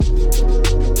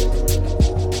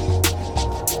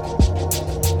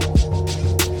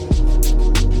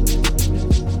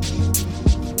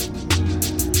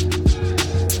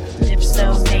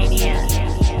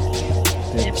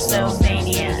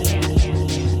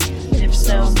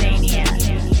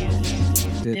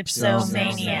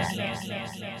Dipsomania.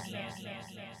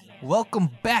 Welcome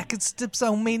back. It's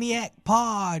Dipsomaniac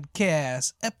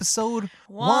Podcast, episode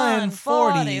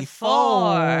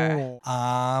 144.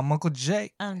 I'm Uncle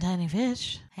Jake. I'm Tiny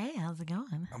Fish. Hey, how's it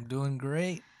going? I'm doing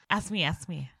great. Ask me. Ask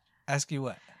you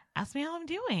what? Ask me how I'm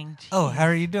doing. Jeez. Oh, how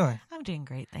are you doing? I'm doing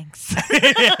great, thanks.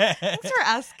 Thanks for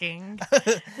asking.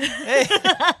 Hey,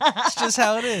 it's just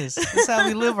how it is. It's how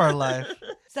we live our life.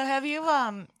 So have you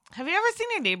ever seen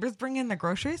your neighbors bring in the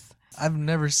groceries? I've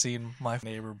never seen my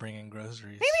neighbor bring in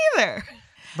groceries. Me neither.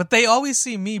 But they always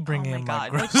see me bring in my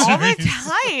God. groceries. Like, all the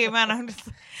time, and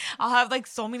I'll have like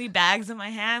so many bags in my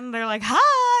hand. They're like,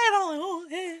 "Hi," and I'm like, "Oh,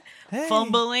 hey." Hey.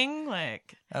 Fumbling,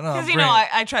 like, I know. because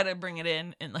I try to bring it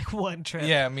in like one trip.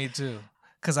 Yeah, me too.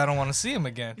 Because I don't want to see him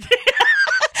again.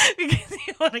 Because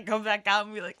you want to go back out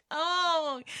and be like,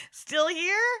 "Oh, still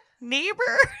here,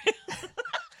 neighbor."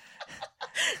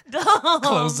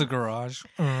 Close the garage.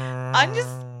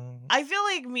 I feel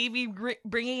like maybe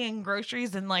bringing in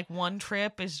groceries in like one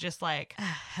trip is just like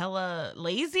hella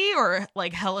lazy or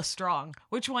like hella strong.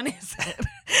 Which one is it?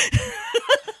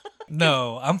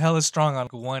 No, I'm hella strong on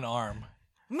one arm.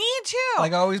 Me too.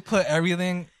 Like I always put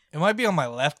everything. It might be on my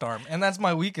left arm, and that's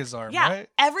my weakest arm, yeah, right?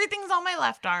 everything's on my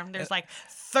left arm. There's like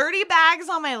 30 bags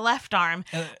on my left arm,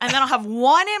 and then I'll have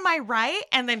one in my right,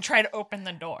 and then try to open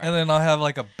the door. And then I'll have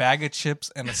like a bag of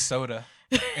chips and a soda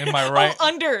in my right.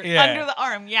 under the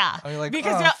arm, yeah. I'm like,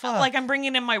 because fuck. like I'm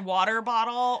bringing in my water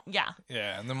bottle, yeah.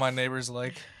 Yeah, and then my neighbor's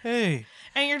like, "Hey,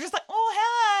 and you're just like, oh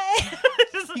hi."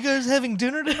 you guys having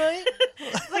dinner tonight?"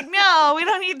 Like, no, we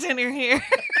don't eat dinner here.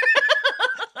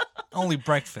 Only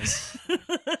breakfast.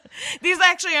 These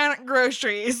actually aren't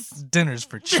groceries. Dinner's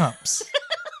for chumps.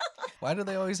 Why do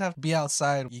they always have to be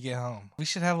outside when you get home? We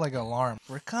should have like an alarm.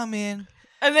 We're coming.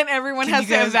 And then everyone Can has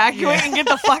you to guys- evacuate yeah. and get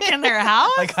the fuck in their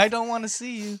house. Like, I don't want to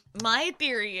see you. My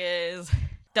theory is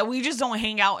that we just don't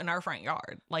hang out in our front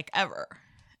yard, like, ever.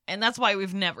 And that's why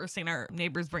we've never seen our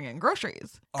neighbors bring in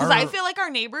groceries. Because I feel like our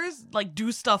neighbors, like,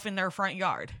 do stuff in their front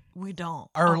yard. We don't.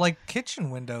 Our, like, kitchen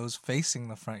windows facing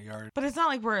the front yard. But it's not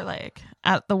like we're, like,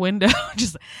 at the window.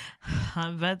 Just,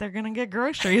 I bet they're going to get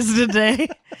groceries today.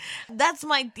 That's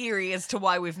my theory as to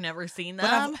why we've never seen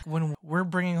them. But when we're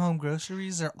bringing home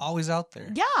groceries, they're always out there.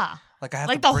 Yeah. Like, I have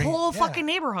like to the bring, whole yeah. fucking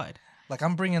neighborhood. Like,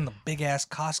 I'm bringing the big-ass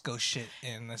Costco shit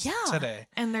in this today.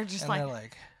 And they're just And like, they're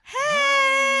like,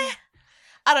 hey.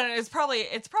 I don't know. It's probably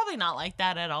not like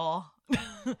that at all.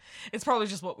 It's probably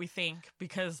just what we think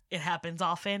because it happens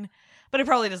often. But it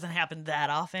probably doesn't happen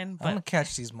that often. But I'm going to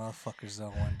catch these motherfuckers,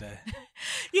 though, one day.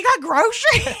 You got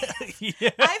groceries? Yeah.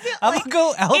 I feel I'm like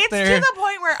going to go out it's there. to the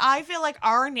point where I feel like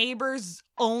our neighbors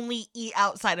only eat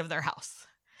outside of their house.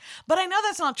 But I know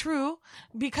that's not true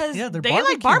because Yeah, they're they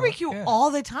like barbecue yeah. all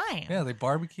the time. Yeah, they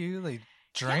barbecue, they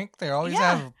drink, they always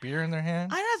Yeah. have a beer in their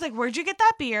hand. I know. It's like, where'd you get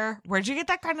that beer? Where'd you get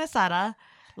that carne asada?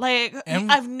 Like,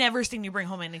 And- I've never seen you bring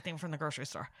home anything from the grocery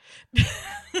store.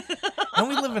 And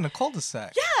we live in a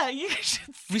cul-de-sac. Yeah, you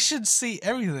should. We should see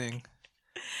everything.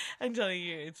 I'm telling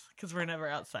you, it's because we're never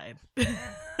outside.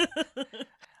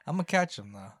 I'm going to catch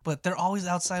them, though. But they're always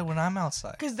outside when I'm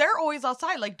outside. Because they're always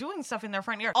outside, like, doing stuff in their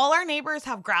front yard. All our neighbors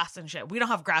have grass and shit. We don't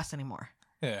have grass anymore.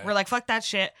 Yeah. We're like, fuck that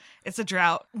shit. It's a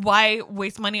drought. Why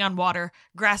waste money on water?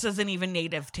 Grass isn't even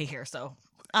native to here, so...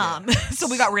 so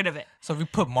we got rid of it. So we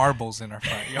put marbles in our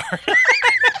front yard.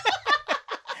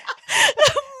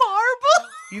 Marble?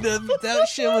 You know, that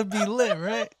shit would be lit,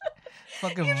 right?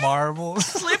 Fucking marbles.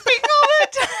 Slipping all the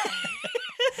time.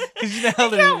 Because you know how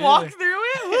You they can't walk through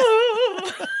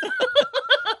it.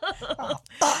 Oh,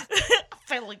 fuck.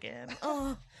 Fell again.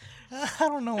 Oh, I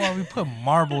don't know why we put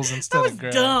marbles instead that was of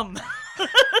grass. dumb.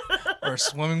 Or a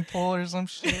swimming pool or some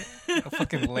shit. A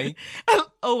fucking lake.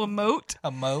 Oh, a moat?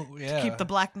 A moat, yeah. Keep the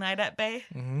Black Knight at bay?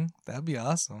 That'd be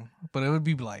awesome. But it would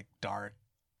be like dark,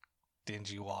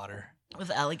 dingy water. With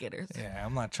alligators. Yeah,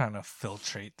 I'm not trying to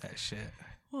filtrate that shit.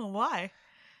 Well, why?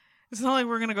 It's not like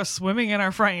we're going to go swimming in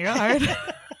our front yard.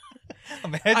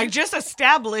 Imagine, I just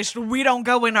established we don't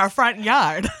go in our front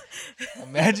yard.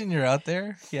 imagine you're out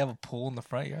there. You have a pool in the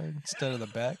front yard instead of the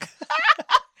back.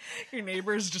 Your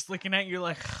neighbor's just looking at you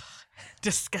like,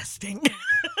 disgusting.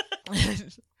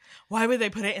 Why would they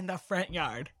put it in the front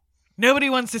yard? Nobody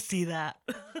wants to see that.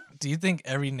 Do you think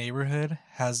every neighborhood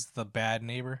has the bad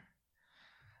neighbor?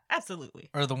 Absolutely.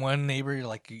 Or the one neighbor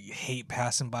like you hate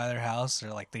passing by their house, or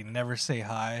like they never say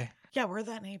hi? Yeah, we're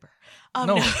that neighbor.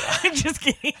 No. I'm just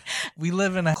kidding. We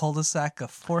live in a cul-de-sac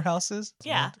of 4 houses.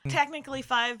 Yeah, technically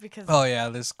 5 because... Oh yeah,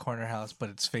 this corner house, but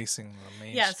it's facing the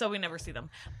main. Yeah, so we never see them.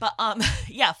 But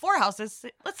yeah, 4 houses.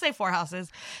 Let's say 4 houses.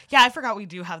 Yeah, I forgot we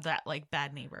do have that like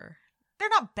bad neighbor they're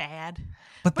not bad,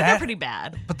 but they're pretty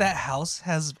bad. But that house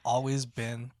has always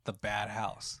been the bad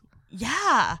house.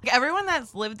 Yeah. Everyone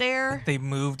that's lived there. They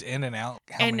moved in and out.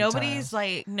 And nobody's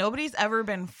ever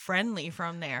been friendly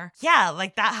from there. Yeah,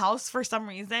 like that house, for some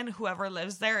reason, whoever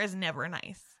lives there is never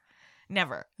nice.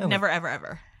 Never. Yeah, never, ever,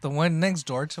 ever. The one next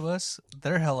door to us,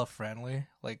 they're hella friendly.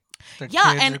 Like, their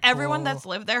yeah, kids and are everyone cool. that's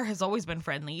lived there has always been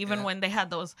friendly, even when they had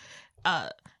those,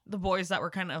 the boys that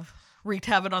were kind of wreaked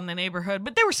havoc on the neighborhood,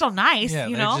 but they were so nice, yeah,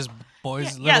 you they're know? just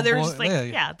boys. Yeah, they're boy, just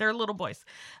like, they're little boys.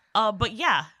 But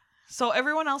yeah, so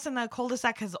everyone else in the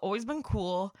cul-de-sac has always been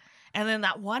cool. And then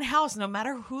that one house, no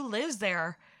matter who lives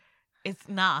there, it's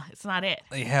not it.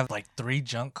 They have like 3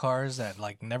 junk cars that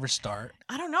like never start.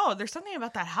 I don't know. There's something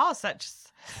about that house that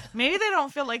just, maybe they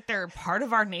don't feel like they're part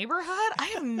of our neighborhood.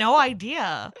 I have no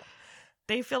idea.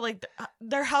 They feel like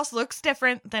their house looks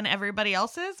different than everybody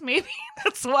else's. Maybe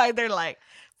that's why they're like,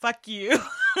 fuck you.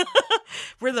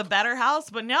 We're the better house.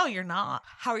 But no, you're not.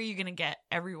 How are you going to get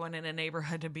everyone in a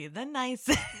neighborhood to be the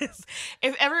nicest?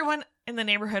 If everyone in the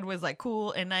neighborhood was like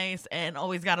cool and nice and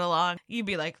always got along, you'd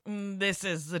be like, this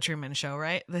is the Truman Show,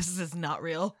 right? This is not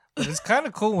real. But it's kind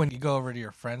of cool when you go over to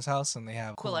your friend's house and they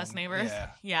have Cool ass neighbors.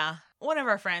 Yeah. One of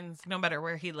our friends, no matter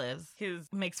where he lives, he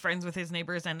makes friends with his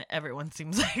neighbors, and everyone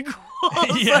seems like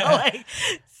cool. Yeah.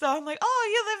 So I'm like, oh,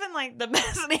 you live in like the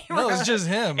best neighborhood. No, it's just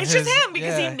him. It's just him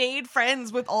because he made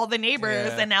friends with all the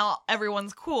neighbors, Yeah. and now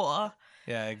everyone's cool.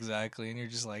 Yeah, exactly. And you're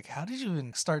just like, how did you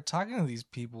even start talking to these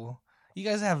people? You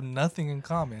guys have nothing in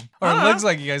common. Or it looks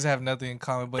like you guys have nothing in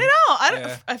common. But They don't.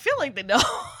 yeah. I feel like they don't.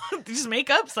 They just make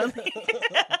up something.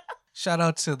 Shout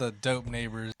out to the dope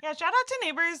neighbors. Yeah, shout out to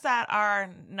neighbors that are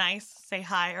nice, say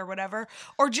hi or whatever,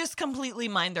 or just completely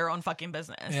mind their own fucking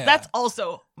business. Yeah. That's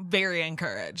also very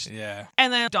encouraged. Yeah.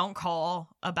 And then don't call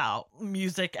about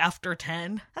music after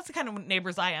 10. That's the kind of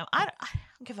neighbors I am. I don't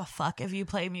give a fuck if you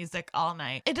play music all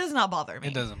night. It does not bother me.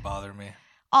 It doesn't bother me.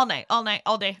 All night,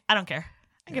 all day. I don't care.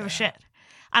 I don't give a shit.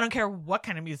 I don't care what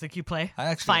kind of music you play. I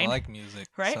actually Fine. like music.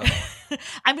 Right? So.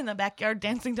 I'm in the backyard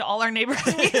dancing to all our neighbors'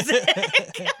 music.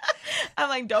 I'm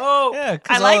like, dope. Yeah,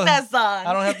 I like that song.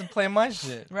 I don't have to play my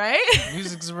shit. Right?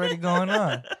 Music's already going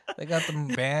on. They got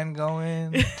the band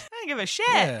going. I don't give a shit.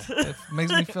 Yeah, it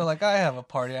makes me feel like I have a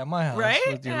party at my house Right?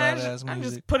 with your And loud ass I'm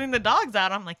music. just putting the dogs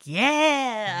out. I'm like,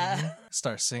 yeah.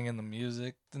 Start singing the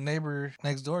music. The neighbor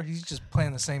next door, he's just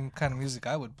playing the same kind of music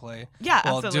I would play. Yeah,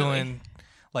 while absolutely. doing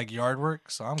like yard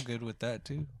work, so I'm good with that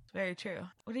too. Very true.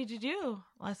 What did you do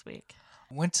last week?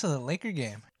 Went to the Laker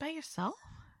game By yourself?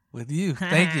 with you.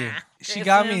 Thank you. She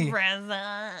got me.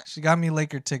 Present. She got me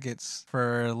Laker tickets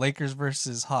for Lakers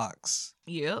versus Hawks.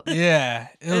 Yep. Yeah,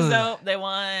 It was dope. They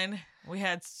won. We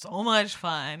had so much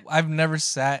fun. I've never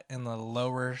sat in the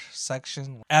lower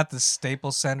section at the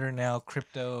Staples Center, now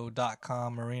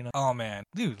Crypto.com Arena. Oh man,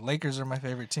 dude, Lakers are my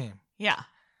favorite team. Yeah.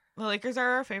 The Lakers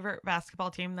are our favorite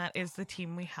basketball team. That is the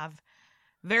team we have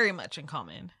very much in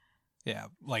common. Yeah,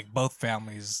 like both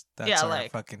families. That's Yeah, our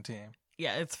like- fucking team.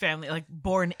 Yeah, it's family, like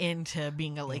born into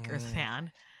being a Lakers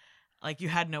fan. Like you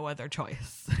had no other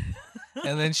choice.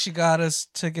 And then she got us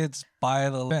tickets by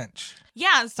the bench. Yeah,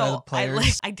 By the so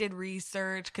players. I did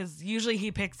research because usually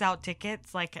he picks out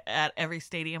tickets like at every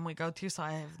stadium we go to, so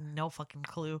I have no fucking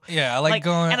clue. Yeah, I like Like,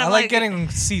 going. and I I'm like like- getting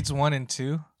seats 1 and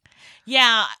 2.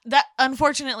 Yeah, that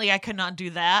unfortunately I could not do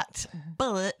that,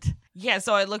 but yeah,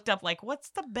 so I looked up like what's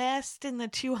the best in the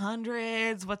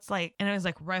 200s, what's like, and it was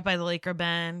like right by the Laker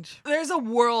bench. There's a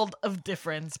world of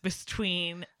difference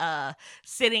between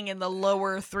sitting in the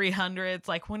lower 300s,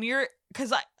 like when you're,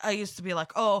 because I used to be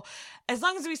like, oh, as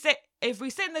long as if we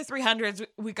sit in the 300s,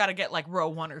 we got to get like row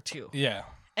 1 or 2. Yeah.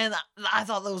 And I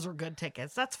thought those were good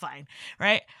tickets. That's fine,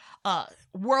 right?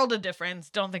 World of difference.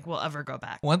 Don't think we'll ever go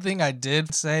back. One thing I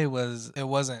did say was it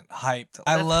wasn't hyped.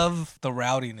 I That's- love the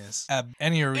rowdiness at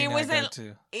any arena I go wasn't-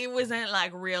 to. It wasn't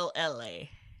like real LA.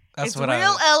 That's It's what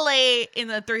real LA in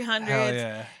the 300s. Hell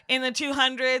yeah. In the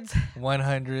 200s,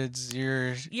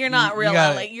 100s. you're not real you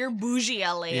gotta, LA. You're bougie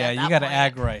LA. Yeah, at you that got to point.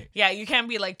 act right. Yeah, you can't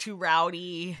be like too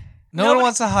rowdy. No Nobody- one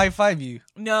wants to high five you.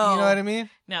 No. You know what I mean?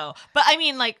 No. But I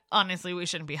mean, like, honestly, we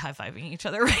shouldn't be high fiving each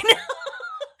other right now.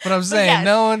 But I'm saying yes,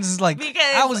 no one's like.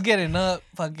 because- I was getting up,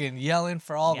 fucking yelling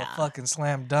for all the Yeah. fucking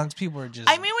slam dunks. People were just.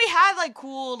 I mean, we had like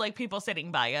cool, like people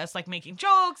sitting by us, like making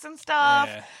jokes and stuff.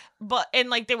 Yeah. But, and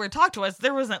like they would talk to us.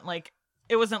 There wasn't like,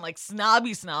 it wasn't like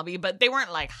snobby, but they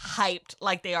weren't like hyped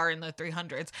like they are in the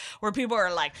 300s, where people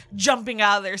are like jumping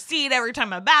out of their seat every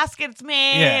time a basket's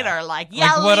made, Yeah. or like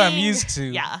yelling. Like what I'm used to.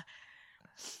 Yeah.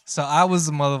 So I was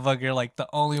the motherfucker, like the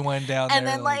only one down And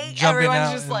there, then like jumping everyone's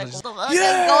out just and like, just, what the fuck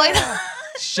yeah! is going on?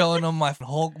 showing them my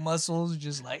Hulk muscles,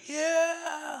 just like,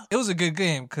 yeah. It was a good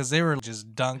game because they were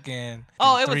just dunking.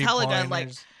 Oh, it was hella good. Like,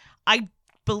 I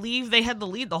believe they had the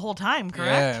lead the whole time,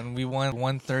 correct? Yeah, and we won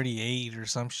 138 or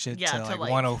some shit to like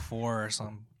 104 or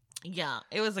something. Yeah,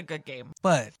 it was a good game.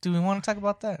 But do we want to talk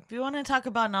about that? Do we want to talk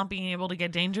about not being able to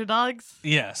get Danger Dogs?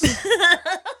 Yes.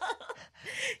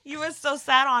 You were so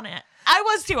sad on it. I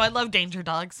was too. I love Danger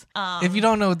Dogs. If you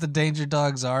don't know what the Danger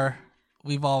Dogs are,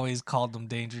 we've always called them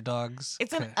Danger Dogs.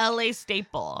 It's an LA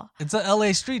staple. It's a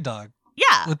LA street dog.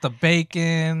 Yeah. With the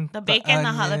bacon. The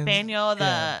jalapeno,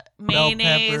 the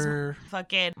mayonnaise, pepper.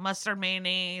 fucking mustard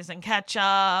mayonnaise and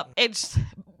ketchup. It's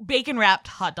bacon wrapped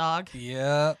hot dog.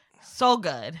 Yep. So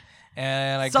good.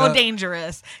 And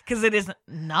dangerous because it is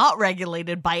not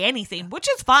regulated by anything, which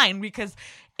is fine because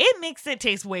it makes it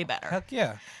taste way better. Heck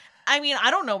yeah. I mean,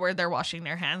 I don't know where they're washing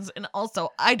their hands, and also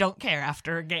I don't care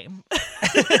after a game.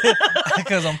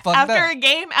 Because I'm fucked after up. a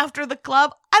game, after the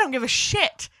club, I don't give a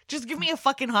shit. Just give me a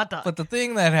fucking hot dog. But the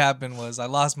thing that happened was I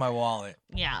lost my wallet.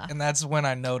 Yeah. And that's when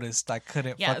I noticed I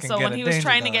couldn't fucking get a Danger Dog. So when he was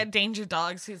trying to get Danger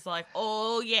Dogs, he's like,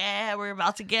 oh, yeah, we're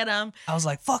about to get them. I was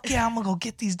like, fuck yeah, I'm going to go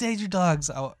get these Danger Dogs.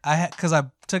 Because I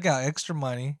took out extra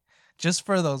money just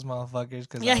for those motherfuckers.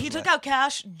 Yeah, he took out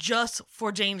cash just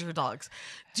for Danger Dogs.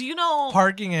 Do you know...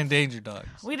 Parking and Danger Dogs.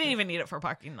 We didn't even need it for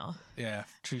parking, though. Yeah,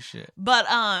 true shit. But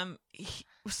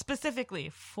specifically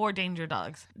for Danger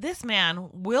Dogs, this man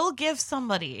will give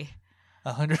somebody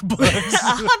 $100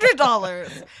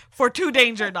 $100 for 2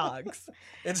 Danger Dogs.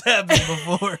 It's happened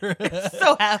before. It's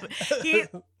so happy.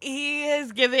 He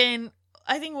has given,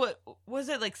 I think, what was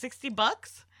it, like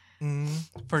 $60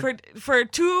 for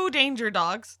 2 Danger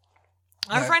Dogs.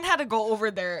 Our friend had to go over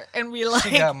there and be like,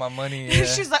 she got my money. Yeah.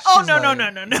 She's like, oh, no.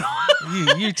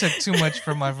 You took too much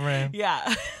for my friend.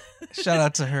 Yeah. Shout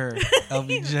out to her,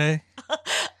 LBJ.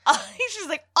 She's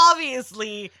like,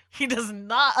 obviously, he does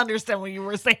not understand what you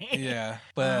were saying. Yeah,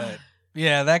 but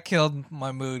yeah, that killed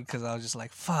my mood because I was just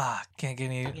like, fuck, can't get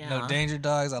no Danger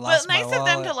Dogs. I lost my wallet. But nice of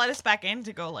them to let us back in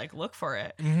to go like look for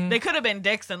it. Mm-hmm. They could have been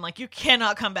dicks and like, you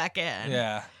cannot come back in.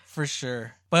 Yeah, for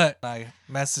sure. But I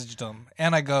messaged them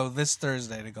and I go this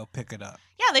Thursday to go pick it up.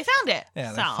 Yeah, they found it.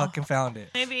 Yeah, they fucking found it.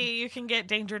 Maybe you can get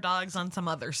Danger Dogs on some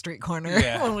other street corner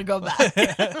when we go back.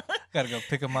 Gotta go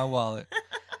pick up my wallet.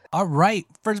 All right,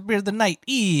 first beer of the night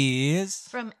is...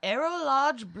 from Arrow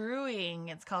Lodge Brewing.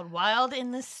 It's called Wild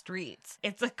in the Streets.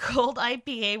 It's a cold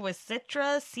IPA with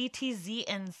Citra, CTZ,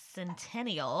 and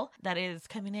Centennial that is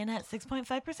coming in at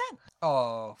 6.5%.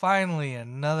 Oh, finally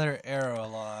another Arrow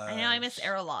Lodge. I know, I miss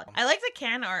Arrow Lodge. I like the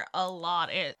can art a lot.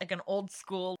 It's like an old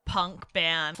school punk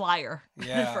band flyer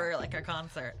for like a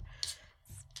concert.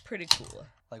 It's pretty cool.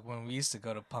 Like when we used to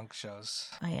go to punk shows.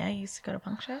 Oh yeah, you used to go to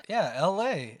punk shows? Yeah,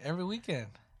 LA every weekend.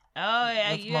 Oh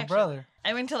yeah, with my brother.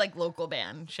 I went to like local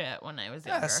band shit when I was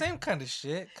younger. Yeah, same kind of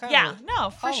shit.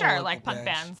 For sure, like punk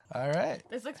bands. All right.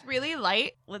 This looks really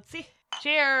light. Let's see.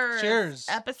 Cheers. Cheers.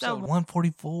 Episode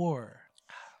 144.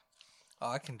 Oh,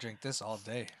 I can drink this all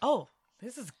day. Oh,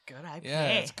 this is good IPA. Yeah,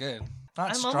 it's good.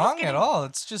 Not strong at all.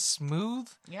 It's just smooth.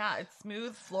 Yeah, it's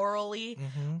smooth, florally.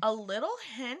 Mm-hmm. A little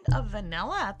hint of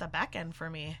vanilla at the back end for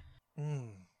me.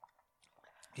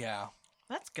 Yeah.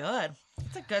 That's good.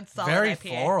 It's a good solid Very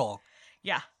IPA. Floral.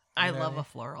 Yeah, I love a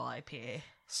floral IPA.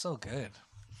 So good.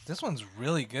 This one's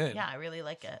really good. Yeah, I really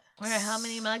like it. Okay, how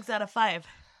many mugs out of 5?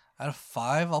 Out of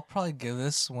 5, I'll probably give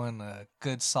this one a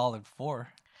good solid 4.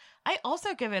 I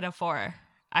also give it a 4.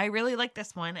 I really like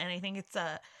this one, and I think it's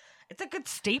a good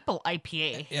staple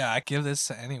IPA. Yeah, I give this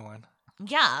to anyone.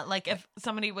 Yeah, like if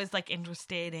somebody was like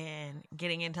interested in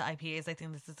getting into IPAs, I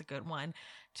think this is a good one.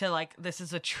 This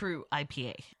is a true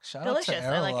IPA. Shout out to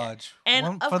Arrow Lodge.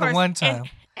 And for the one time.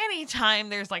 Anytime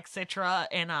there's like Citra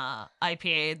in a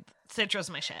IPA, Citra's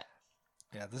my shit.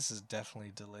 Yeah, this is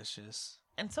definitely delicious.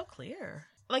 And so clear.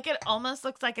 Like it almost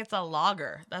looks like it's a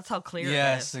lager. That's how clear it is.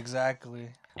 Yes, exactly.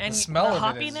 And the smell the of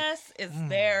hoppiness is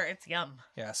there. It's yum.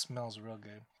 Yeah, it smells real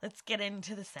good. Let's get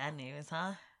into the sad news,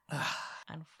 huh?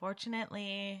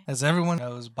 Unfortunately, as everyone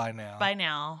knows by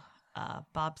now,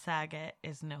 Bob Saget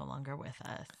is no longer with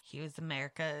us. He was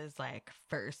America's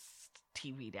first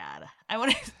TV dad. I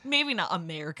want to maybe not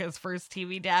America's first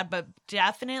TV dad, but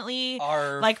definitely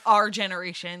our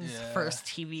generation's first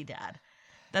TV dad.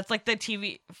 That's like the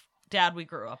TV dad we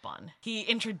grew up on. He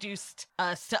introduced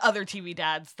us to other TV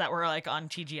dads that were like on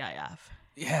TGIF.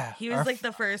 Yeah. He was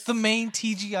the first. The main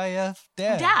TGIF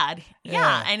dad.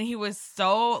 Yeah. And he was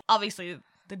so. Obviously,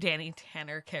 the Danny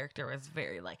Tanner character was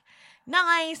very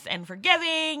nice and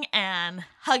forgiving and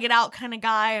hug it out kind of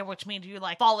guy, which made you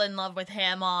like fall in love with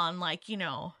him on like, you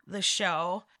know, the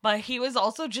show. But he was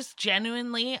also just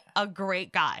genuinely a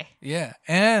great guy. Yeah.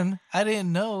 And I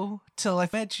didn't know till I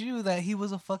met you that he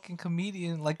was a fucking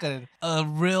comedian, like a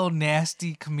real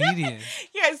nasty comedian.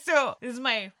 Yeah, so this is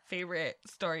my favorite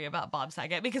story about Bob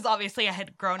Saget because obviously I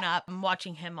had grown up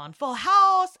watching him on Full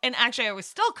House, and actually I was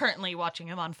still currently watching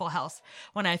him on Full House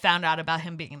when I found out about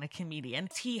him being a comedian.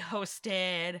 He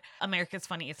hosted America's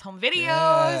Funniest Home Videos.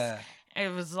 Yeah. It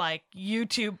was like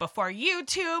YouTube before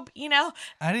YouTube, you know?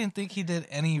 I didn't think he did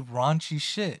any raunchy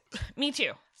shit. Me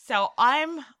too. So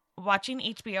I'm watching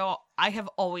HBO. I have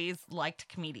always liked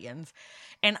comedians,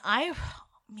 and I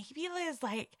maybe was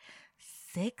like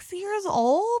 6 years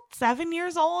old, 7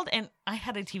 years old, and I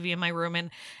had a TV in my room and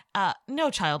no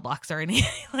child locks or anything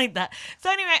like that. So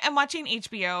anyway, I'm watching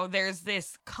HBO. There's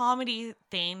this comedy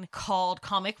thing called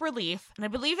Comic Relief, and I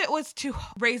believe it was to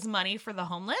raise money for the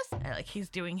homeless. Like he's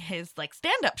doing his like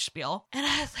stand-up spiel, and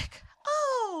I was like,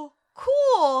 oh,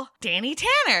 cool, Danny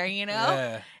Tanner, you know?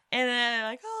 Yeah. And then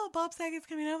like, oh, Bob Saget's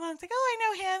coming over. I was like, oh,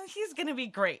 I know him. He's gonna be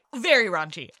great. Very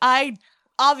raunchy. I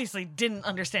obviously didn't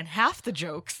understand half the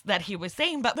jokes that he was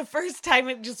saying, but the first time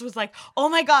it just was like, oh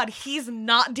my God, he's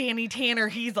not Danny Tanner.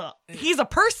 He's a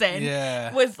person.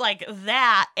 Yeah. Was like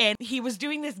that. And he was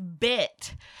doing this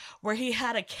bit where he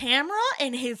had a camera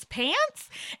in his pants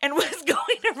and was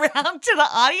going around to the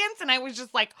audience. And I was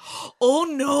just like, oh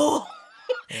no.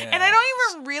 Yeah. And I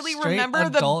don't even really Straight remember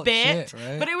the adult bit, shit,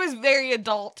 right? but it was very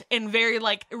adult and very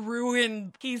like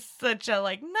ruined. He's such a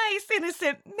like nice,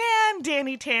 innocent man,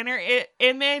 Danny Tanner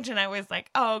image. And I was like,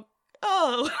 oh.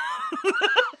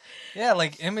 Yeah,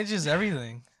 like image is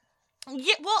everything.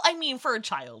 Yeah, well, I mean, for a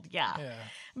child, yeah.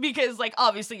 Because, like,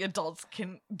 obviously adults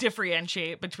can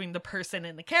differentiate between the person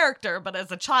and the character, but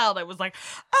as a child, I was like,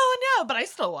 oh, no, but I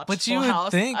still watched But Full you would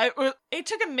House. think- It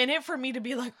took a minute for me to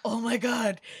be like, oh, my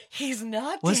God, he's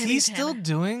not Was Danny he still Tanner.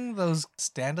 doing those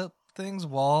stand-up things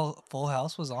while Full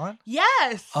House was on?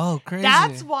 Yes. Oh, crazy.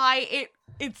 That's why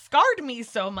it scarred me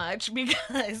so much,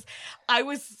 because I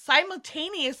was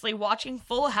simultaneously watching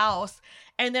Full House,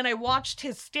 and then I watched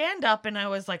his stand-up, and I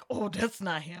was like, oh, that's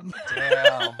not him.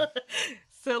 Damn.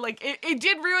 So, like, it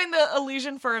did ruin the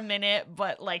illusion for a minute,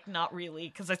 but, like, not really,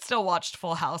 because I still watched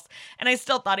Full House, and I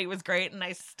still thought he was great, and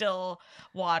I still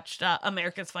watched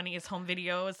America's Funniest Home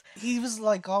Videos. He was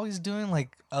like always doing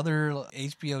like other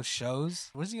HBO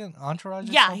shows. Was he on Entourage?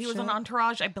 Or Yeah, some he was shit? on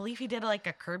Entourage. I believe he did, like,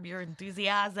 a Curb Your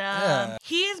Enthusiasm. Yeah.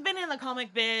 He has been in the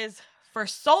comic biz for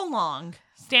so long.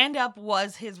 Stand-up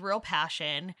was his real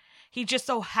passion. He just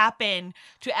so happened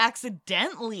to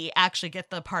accidentally actually get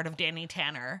the part of Danny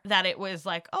Tanner, that it was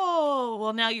like, oh,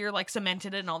 well, now you're like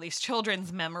cemented in all these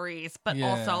children's memories. But Yeah.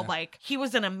 also, like, he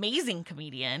was an amazing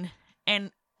comedian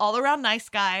and all around nice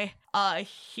guy.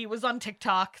 He was on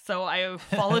TikTok, so I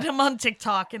followed him on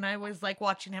TikTok, and I was like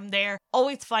watching him there.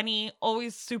 Always funny,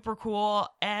 always super cool,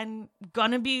 and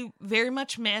gonna be very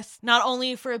much missed, not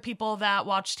only for people that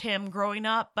watched him growing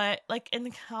up, but like in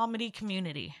the comedy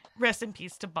community. Rest in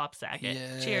peace to Bob Saget.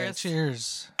 Yeah, Cheers.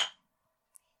 Cheers.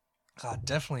 God,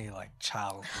 definitely like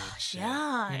childhood shit.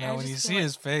 Yeah, You I know, when you just see feel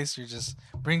his face, you just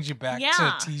brings you back Yeah.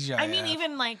 to TGIF. I mean,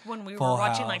 even like when we Full were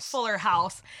watching like House. Fuller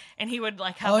House, and he would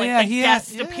like have Oh, like yeah, the he had-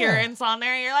 guest yeah. appearance on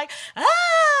there, and you're like,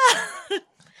 ah!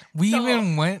 we so-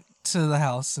 even went to the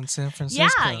house in San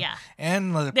Francisco. Yeah.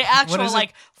 And The what actual is it?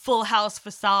 like Full House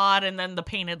facade, and then the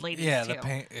painted ladies Yeah, too. the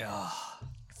paint. Yeah.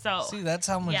 So See, that's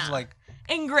how much yeah. like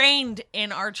ingrained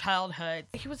in our childhood.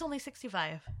 He was only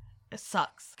 65. It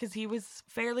sucks because he was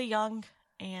fairly young,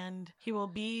 and he will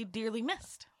be dearly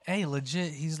missed. hey,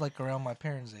 legit, he's like around my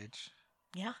parents' age.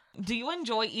 Yeah. Do you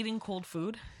enjoy eating cold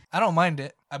food? I don't mind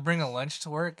it. I bring a lunch to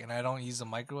work and I don't use a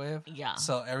microwave. Yeah.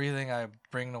 So everything I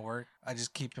bring to work, I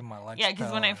just keep in my lunch. Yeah,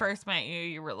 because when I pail. first met you,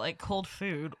 you were like, cold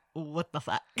food? What the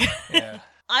fuck? Yeah.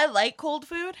 I like cold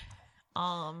food.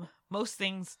 Most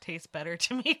things taste better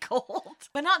to me cold,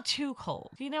 but not too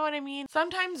cold. You know what I mean?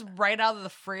 Sometimes right out of the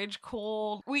fridge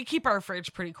cold. We keep our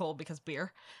fridge pretty cold because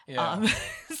beer. Yeah.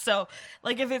 So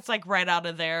like if it's like right out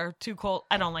of there too cold,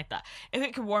 I don't like that. If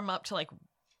it could warm up to like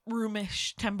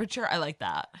roomish temperature, I like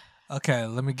that. Okay,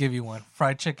 let me give you one.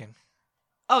 Fried chicken,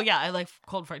 Oh yeah, I like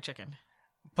cold fried chicken.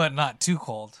 but not too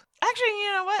cold. Actually,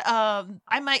 you know what?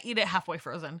 I might eat it halfway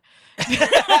frozen.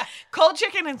 Cold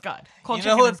chicken is good. Cold You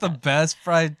chicken know is what the good. best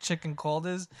fried chicken cold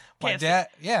is? My KFC. dad,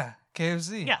 yeah,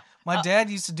 KFC. Yeah. My dad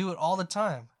used to do it all the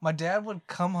time. My dad would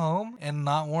come home and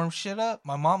not warm shit up.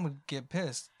 My mom would get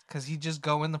pissed because he'd just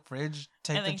go in the fridge,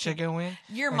 take And the then chicken wing,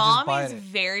 Your and mom just bite is it.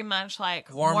 very much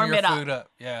like warm your it food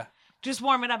up. Yeah. just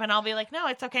warm it up. And I'll be like, no,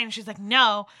 it's okay. And she's like,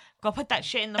 no, go put that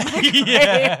shit in the microwave.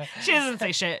 Yeah. She doesn't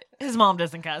say shit. His mom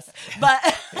doesn't cuss. But,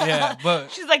 Yeah,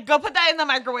 but she's like, go put that in the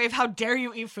microwave. How dare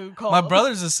you eat food cold? my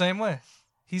brother's the same way.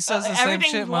 He says the same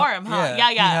everything's shit. warm, huh? Yeah.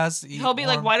 He has to eat He'll be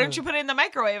like, warm why don't food. you put it in the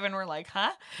microwave? And we're like,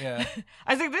 huh? Yeah.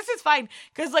 I was like, this is fine.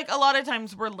 Because, like, a lot of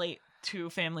times we're late to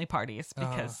family parties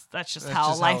because that's just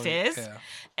how life is. Yeah.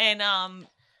 And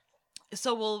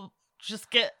so we'll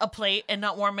just get a plate and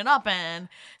not warm it up. And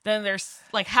then there's,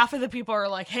 like, half of the people are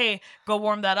like, hey, go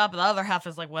warm that up. And the other half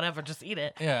is like, whatever, just eat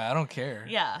it. Yeah, I don't care.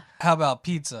 Yeah. How about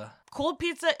pizza? Cold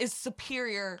pizza is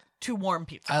superior to warm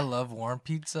pizza. I love warm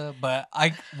pizza, but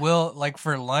I will, like,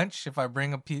 for lunch, if I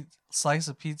bring a slice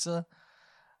of pizza,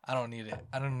 I don't need it.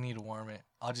 I don't need to warm it.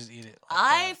 I'll just eat it.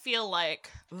 I feel like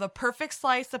the perfect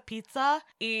slice of pizza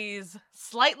is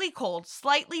slightly cold,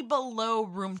 slightly below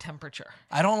room temperature.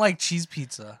 I don't like cheese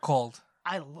pizza cold.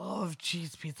 I love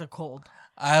cheese pizza cold.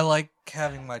 I like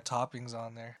having my toppings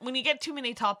on there. When you get too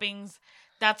many toppings,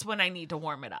 that's when I need to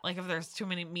warm it up. Like if there's too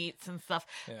many meats and stuff.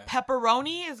 Yeah.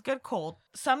 Pepperoni is good cold.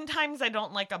 Sometimes I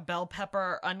don't like a bell pepper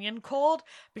or onion cold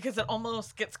because it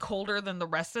almost gets colder than the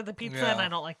rest of the pizza, and I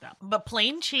don't like that. But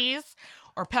plain cheese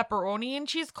or pepperoni and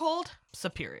cheese cold,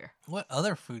 superior. What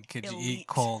other food could you eat Elite.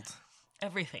 cold?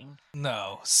 Everything.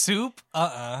 No. Soup?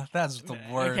 That's the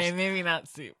worst. Okay, maybe not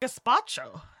soup.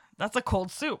 Gazpacho. That's a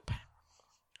cold soup.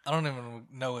 I don't even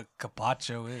know what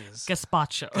gazpacho is.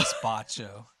 Gazpacho.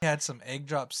 Gazpacho. I had some egg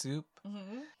drop soup,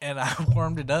 Mm-hmm. and I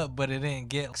warmed it up, but it didn't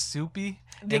get soupy.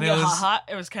 Didn't and get hot.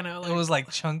 It was kind of like, It was like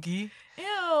chunky. ew,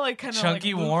 like kind of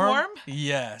Chunky like warm? lukewarm.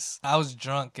 Yes. I was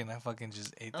drunk and I fucking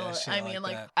just ate that shit. I mean,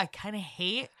 like that. I kind of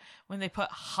hate when they put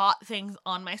hot things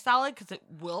on my salad because it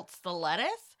wilts the lettuce.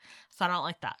 So I don't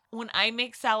like that. When I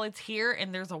make salads here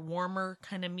and there's a warmer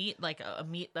kind of meat, like a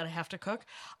meat that I have to cook,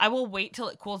 I will wait till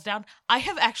it cools down. I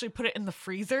have actually put it in the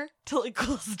freezer till it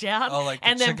cools down. Oh, like the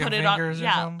and then chicken put it on, fingers or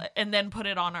yeah, something? and then put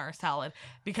it on our salad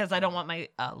because I don't want my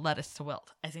lettuce to wilt.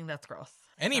 I think that's gross.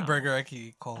 Any So- burger I can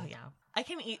eat cold. Oh yeah, I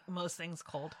can eat most things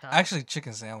cold. Actually,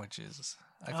 chicken sandwiches.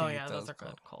 I can Oh eat yeah, those are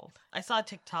cold. good cold. I saw a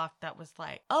TikTok that was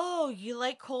like, "Oh, you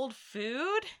like cold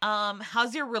food?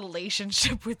 How's your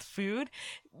relationship with food?"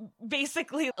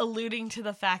 Basically alluding to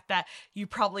the fact that you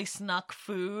probably snuck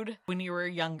food when you were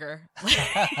younger.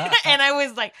 And I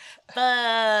was like,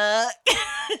 "Fuck."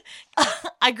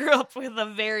 I grew up with a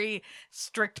very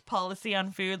strict policy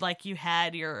on food. Like you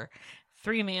had your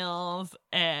 3 meals,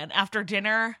 and after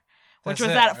dinner, which That's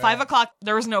was it, at 5 yeah. o'clock,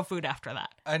 there was no food after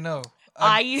that. I know.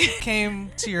 I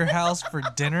came to your house for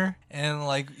dinner and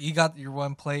like you got your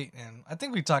one plate, and I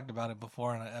think we talked about it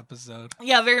before in an episode.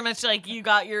 Yeah, very much like you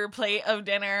got your plate of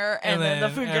dinner and then the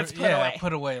food gets put away.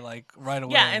 Put away like right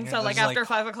away. Yeah, and so like there's, after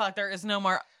 5 o'clock, there is no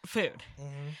more food. Mhm.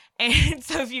 And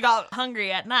so if you got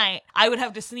hungry at night, I would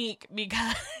have to sneak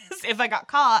because if I got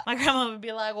caught, my grandma would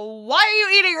be like, "Why are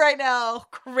you eating right now?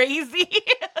 Crazy."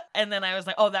 And then I was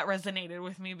like, oh, that resonated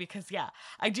with me because, yeah,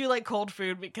 I do like cold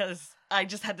food because I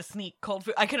just had to sneak cold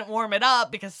food. I couldn't warm it up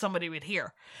because somebody would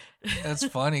hear. That's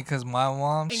funny because my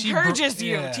mom Encourages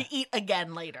you to eat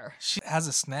again later. She has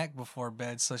a snack before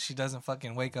bed so she doesn't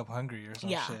fucking wake up hungry or some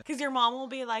Yeah, shit. because your mom will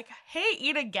be like, "Hey,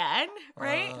 eat again,"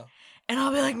 right? Uh, And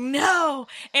I'll be like, "No."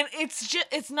 And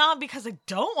it's not because I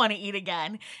don't want to eat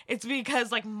again. It's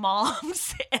because like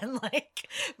moms and like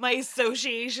my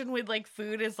association with like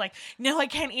food is like, "No, I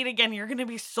can't eat again. You're going to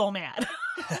be so mad."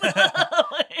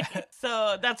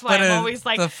 So that's why I'm always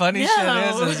like, the funny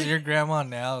no. shit is your grandma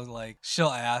now, like, she'll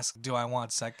ask, "Do I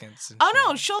want seconds?" And Oh shit.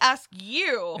 no, she'll ask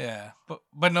you. Yeah,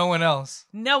 but no one else.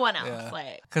 No one else. Yeah.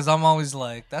 Like, Because I'm always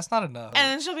like, that's not enough. and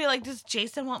then she'll be like, "Does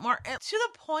Jason want more?" And to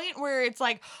the point where it's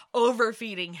like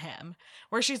overfeeding him,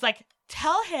 where she's like,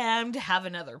 "Tell him to have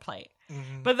another plate."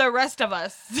 Mhm. But the rest of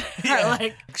us Yeah. are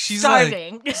like She's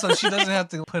starving. like, so she doesn't have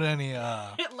to put any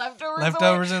leftovers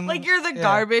Leftovers away. in- Like you're the yeah.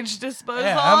 garbage disposal.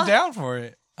 Yeah, I'm down for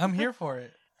it. I'm here for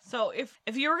it. So if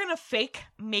you were gonna fake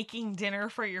making dinner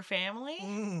for your family,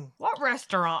 Mm. what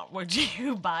restaurant would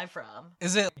you buy from?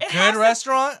 Is it It has good to-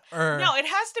 restaurant or No, it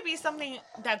has to be something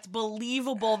that's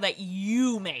believable that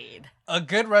you made. a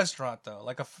good restaurant though?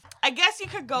 Like I guess you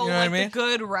could go You know what I like mean? the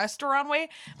good restaurant way,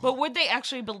 but would they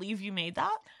actually believe you made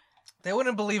that? they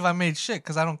wouldn't believe I made shit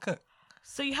because I don't cook.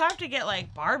 So you have to get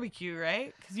like barbecue,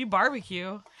 right? Because you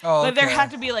barbecue, Oh, but there okay.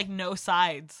 had to be like no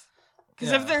sides.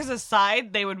 Because if Yeah. there's a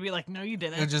side, they would be like, "No, you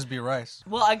It'd didn't." just be rice.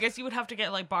 Well, I guess you would have to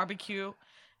get like barbecue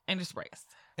and just rice.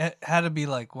 It had to be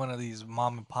like one of these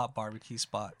mom and pop barbecue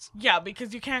spots. Yeah,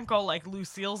 because you can't go like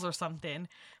Lucille's or something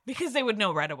because they would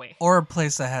know right away. Or a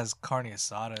place that has carne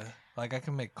asada. Like I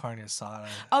can make carne asada.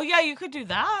 Oh yeah, you could do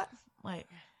that. Like,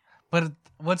 But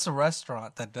what's a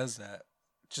restaurant that does that?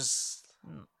 Just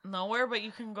Nowhere, but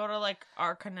you can go to like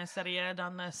our carniceria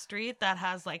down the street that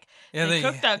has like Yeah, they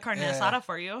they- cook the carne yeah. asada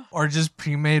for you. or just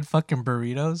pre-made fucking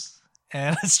burritos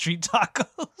and street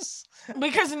tacos.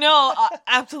 Because no,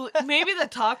 absolutely, maybe the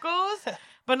tacos,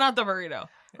 but not the burrito.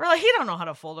 We're like, he don't know how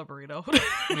to fold a burrito.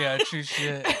 Yeah, true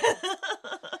shit.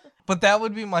 But that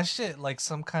would be my shit, like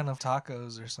some kind of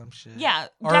tacos or some shit. Yeah,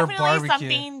 Or definitely barbecue.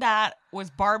 something that was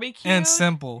barbecue And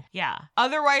simple. Yeah.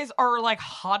 Otherwise, or like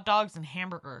hot dogs and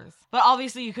hamburgers. But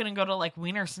obviously, you couldn't go to like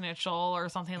Wiener Schnitzel or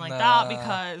something like that Nah.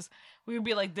 because we would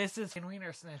be like, this is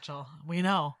Wiener Schnitzel. We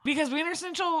know. Because Wiener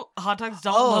Schnitzel hot dogs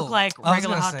don't look like I was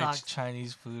regular gonna hot say dogs.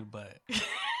 Chinese food, but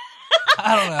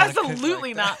I don't know. how to cook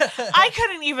Absolutely like not. that. I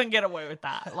couldn't even get away with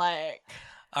that. Like,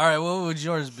 All right, what would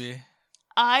yours be?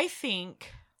 I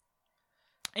think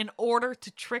in order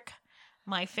to trick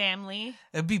my family,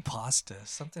 It'd be pasta,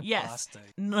 something Yes. pasta.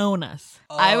 nonas.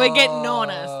 I would get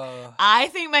nonas. Oh. I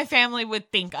think my family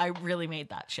would think I really made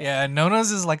that shit. Yeah,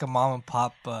 Nona's is like a mom and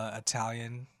pop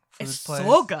Italian food It's place.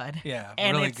 so good. Yeah,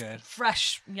 And really it's good.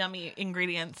 fresh, yummy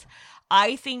ingredients.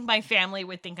 I think my family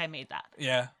would think I made that.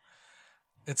 Yeah,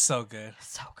 it's so good.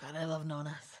 So good. I love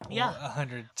nonas. Yeah.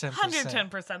 110%.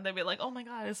 110%. They'd be like, oh my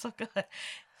God, it's so good.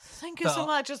 Thank you The- so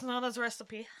much. It's Nona's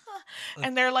recipe.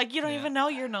 And they're like, you don't Yeah. even know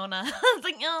you're Nona. It's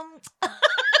like,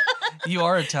 You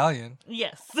are Italian,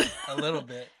 yes. a little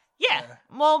bit. Yeah. Yeah.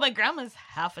 Well, my grandma's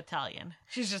half Italian.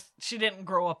 She didn't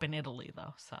grow up in Italy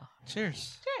though. So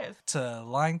Cheers cheers. to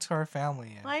lying to our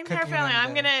family. And My entire cooking family.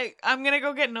 them dinner. I'm gonna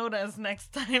go get Nona's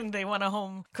next time they want a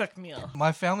home cooked meal.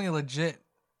 My family legit.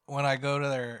 When I go to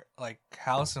their like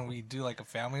house and we do like a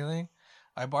family thing,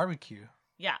 I barbecue.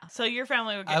 Yeah. So your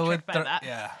family would get I would, tricked by that.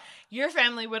 yeah, Your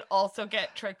family would also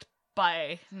get tricked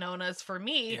by Nona's for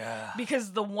me. yeah.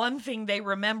 Because the one thing they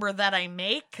remember that I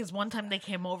make, because one time they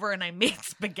came over and I made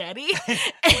spaghetti.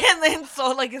 And then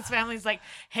so like his family's like,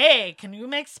 hey, can you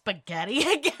make spaghetti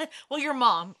again? Well, your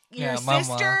mom, Yeah, my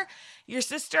mom. your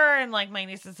sister and like my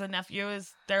nieces and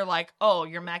nephews, they're like, oh,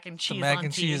 your mac and The cheese mac on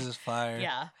and tea. cheese is fire.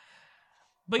 Yeah.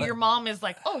 But But- your mom is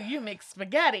like, oh, you make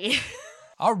spaghetti.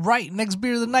 All right, next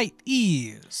beer of the night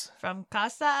is From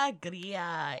Casa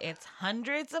Agria. It's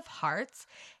Hundreds of Hearts.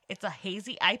 It's a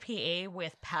hazy IPA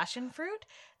with passion fruit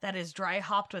that is dry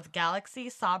hopped with Galaxy,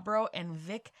 Sabro, and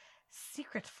Vic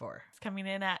Secret for. It's coming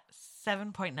in at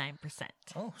 7.9%.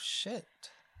 oh shit.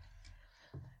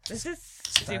 This is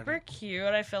super cute.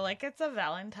 I feel like it's a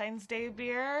Valentine's Day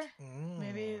beer.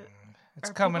 Maybe it's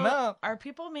Are coming people- up. Are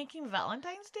people making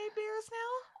Valentine's Day beers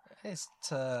now? It's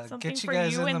to Something get you for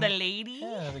guys you in and the lady?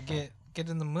 yeah, to get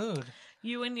in the mood.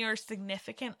 You and your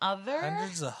significant other?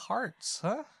 Hundreds of hearts,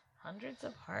 huh? Hundreds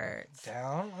of hearts.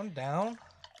 Down, I'm down.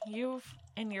 You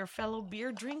and your fellow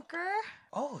beer drinker?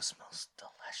 Oh, it smells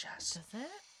delicious. Does it?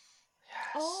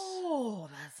 Yes. Oh,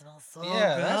 that smells so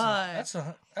yeah,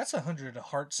 good. that's 100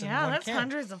 hearts in Yeah, one that's can.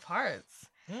 hundreds of hearts.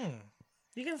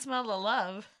 You can smell the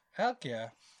love. Heck yeah.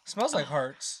 Smells like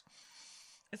hearts.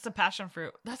 It's the passion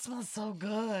fruit. That smells so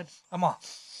good. I'm on.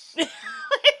 like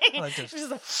It's there's-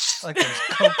 just Like there's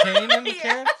cocaine in the Yeah.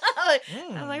 can.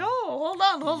 I'm like, oh,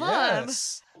 hold on.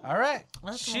 Yes. All right.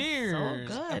 That smells so Cheers.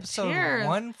 good. Episode Cheers.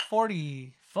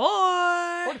 140.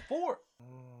 44.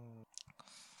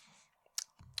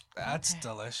 That's Okay.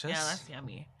 delicious. Yeah, that's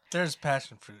yummy. There's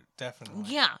passion fruit, definitely.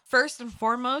 Yeah. First and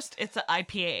foremost, it's an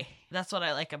IPA. That's what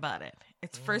I like about it.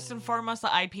 It's first and foremost the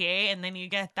IPA, and then you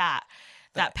get that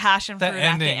passion The fruit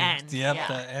ending. at the end. Yep, Yeah.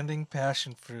 the ending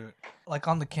passion fruit. Like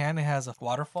on the can, it has a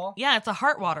waterfall. Yeah, it's a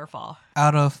heart waterfall.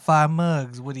 Out of 5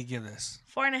 mugs, what do you give this?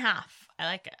 4.5. I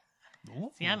like it. Ooh,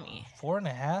 It's yummy.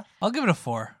 4.5? I'll give it a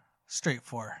 4. Straight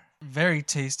 4. Very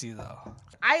tasty, though.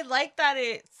 I like that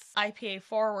it's IPA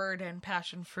forward and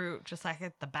passion fruit just like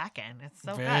at the back end. It's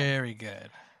so good. Very good.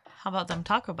 How about them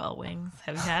Taco Bell wings?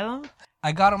 Have you had them?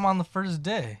 I got them on the first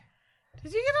day.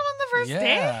 Did you get them on the first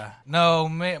day? Yeah. No,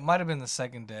 might have been the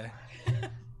second day.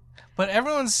 But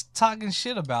everyone's talking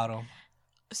shit about them.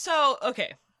 So,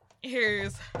 okay.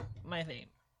 Here's my thing.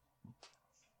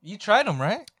 You tried them,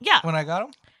 right? Yeah. When I got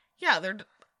them? Yeah,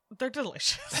 they're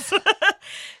delicious.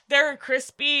 They're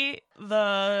crispy.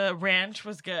 The ranch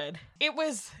was good. It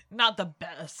was not the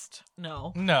best,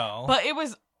 no. No. But it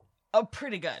was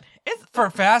pretty good. It's for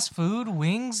fast food,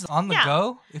 wings on the Yeah.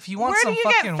 go, if you want where some do you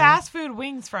fucking get fast food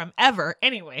wings from ever?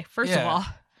 Anyway, first of Yeah. all.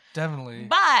 definitely.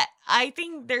 But I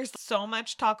think there's so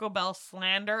much Taco Bell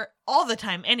slander all the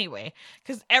time anyway.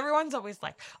 Because everyone's always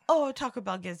like, oh, Taco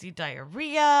Bell gives you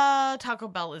diarrhea. Taco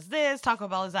Bell is this. Taco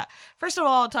Bell is that. First of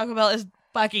all, Taco Bell is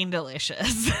fucking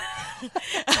delicious.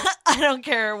 I don't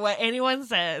care what anyone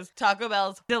says. Taco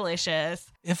Bell's delicious.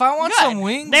 If I want Good. some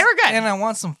wings, They were good. and I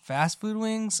want some fast food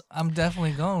wings, I'm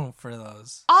definitely going for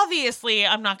those. Obviously,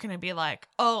 I'm not going to be like,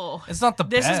 oh, It's not the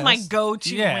this best. is my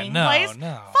go-to wing place.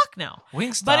 No. Fuck no.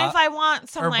 Wingstop But if I want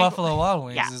some or like, Buffalo Wild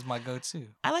Wings yeah. is my go-to.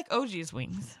 I like OG's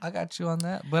wings. I got you on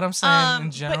that. But I'm saying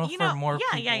in general but, for more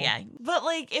people. Yeah. But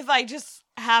like, if I just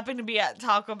happen to be at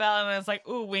Taco Bell and I was like,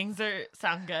 ooh,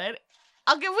 sound good,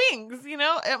 I'll get wings, you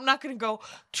know? I'm not going to go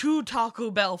to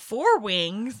Taco Bell for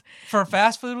wings. For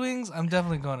fast food wings, I'm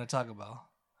definitely going to Taco Bell.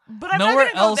 But I'm Nowhere not going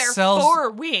to go else there sells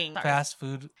for wings. Fast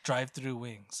food drive-through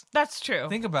wings. That's true.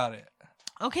 Think about it.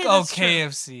 Okay, Oh, that's true.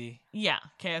 KFC. Yeah,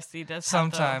 KFC does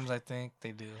Sometimes I think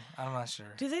they do. I'm not sure.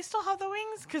 Do they still have the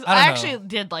wings? Because I I don't actually know.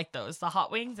 did like those, the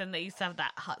hot wings, and they used to have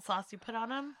that hot sauce you put on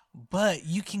them. But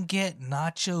you can get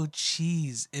nacho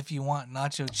cheese if you want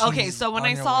nacho cheese. Okay, so when on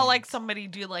I your saw wings. like somebody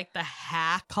do like the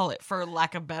hack, call it for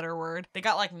lack of a better word, they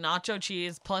got like nacho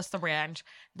cheese plus the ranch.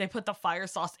 They put the fire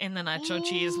sauce in the nacho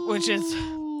cheese, which is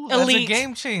Ooh, that's a elite.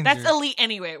 game changer. That's elite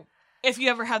anyway. If you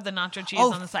ever have the nacho cheese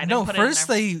on the side, no, and put first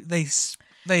it in there.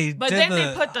 they But did then the,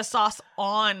 they put the sauce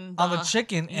on the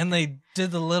chicken, and they did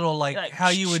the little like how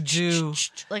you would do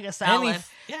like a salad.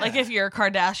 yeah. Like if you're a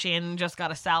Kardashian and just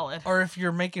got a salad. or if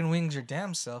you're making wings your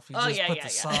damn self, you just put the yeah.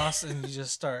 sauce and you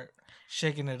just start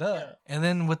shaking it up, and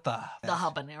then with the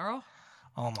habanero.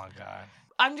 Oh my god.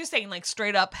 I'm just saying, like,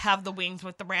 straight up have the wings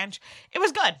with the ranch. It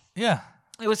was good. Yeah.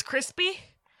 It was crispy,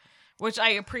 which I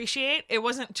appreciate. It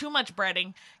wasn't too much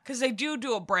breading because they do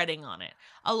a breading on it.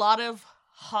 A lot of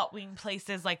hot wing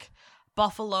places like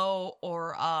Buffalo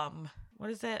or what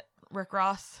is it? Rick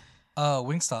Ross.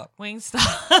 Wingstop.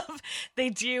 Wingstop. They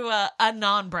do a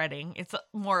non-breading. It's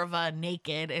more of a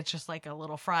naked. It's just like a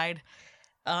little fried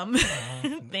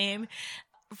thing.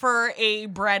 For a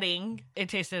breading, it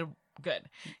tasted good.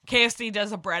 KFC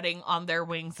does a breading on their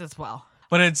wings as well.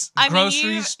 But it's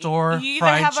grocery store You either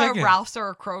fried have chicken. a Ralph's or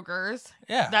a Kroger's.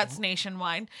 Yeah. That's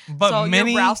nationwide. But so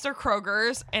mini your Ralph's or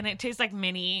Kroger's, and it tastes like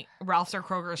mini Ralph's or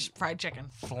Kroger's fried chicken.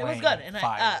 It was good. And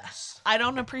I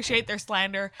don't appreciate their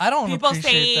slander. I don't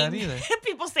appreciate that either.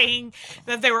 People saying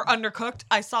that they were undercooked.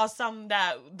 I saw some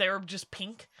that they were just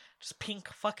pink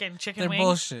fucking chicken They're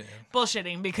wings.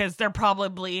 bullshitting Because they're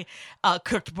probably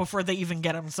cooked before they even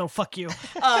get them. So fuck you.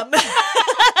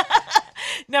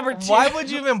 Number two. Why would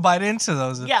you even bite into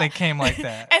those if they came like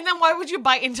that? And then why would you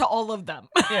bite into all of them?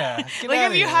 Yeah.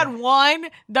 Like if you had one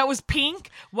that was pink,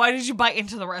 why did you bite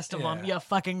into the rest of them? You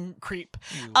fucking creep.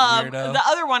 You weirdo. The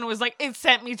other one was like, it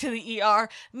sent me to the ER.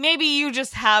 Maybe you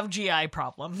just have GI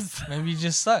problems. Maybe you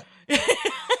just suck.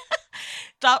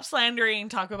 Stop slandering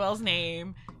Taco Bell's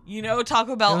name. You know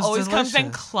Taco Bell always comes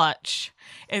in clutch.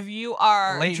 If you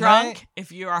are Late drunk, night?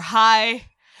 if you are high.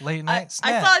 Late night I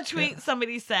snack. saw a tweet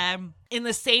somebody said, in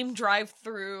the same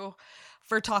drive-through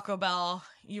for Taco Bell,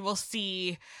 you will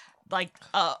see like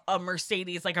a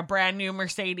Mercedes, like a brand new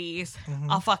Mercedes,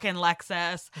 a fucking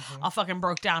Lexus, a fucking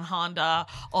broke down Honda,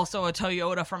 also a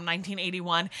Toyota from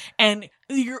 1981, and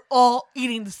you're all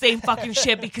eating the same fucking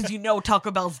shit because you know Taco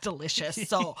Bell's delicious.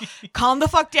 So calm the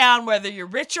fuck down. Whether you're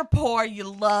rich or poor, you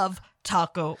love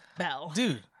Taco Bell.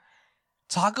 Dude,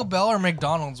 Taco Bell or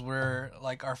McDonald's were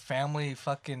like our family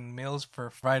fucking meals for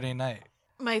Friday night.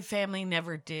 My family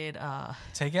never did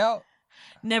Takeout?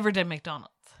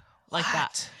 McDonald's like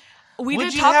that. We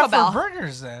What'd did you Taco have Bell. for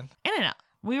burgers then? In-N-Out.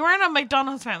 We weren't a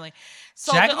McDonald's family.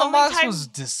 So Jack the in the only Box time was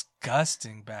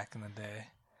disgusting back in the day.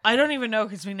 I don't even know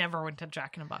because we never went to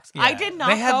Jack in the Box. Yeah, I did not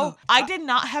they had go. the- I did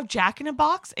not have Jack in the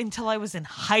Box until I was in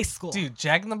high school. Dude,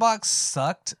 Jack in the Box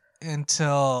sucked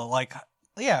until like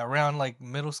around like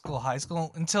middle school, high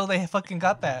school, until they fucking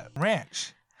got that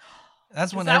ranch.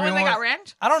 That's when Is that everyone when they got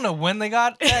ranch? I don't know when they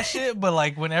got that shit, but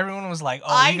like when everyone was like,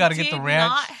 "Oh, you got to get the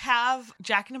ranch." I did not have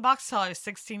Jack in the Box till I was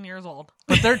 16 years old.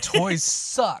 But their toys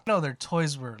suck. No, their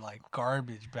toys were like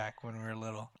garbage back when we were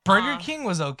little. Burger King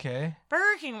was okay.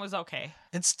 Burger King was okay.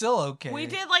 It's still okay. We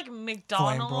did like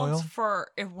McDonald's broil?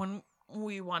 for when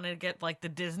we wanted to get like the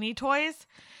Disney toys.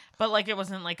 But like it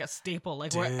wasn't like a staple,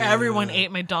 like where everyone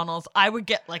ate McDonald's. I would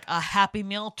get like a Happy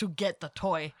Meal to get the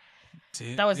toy.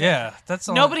 Dude, That was it. That's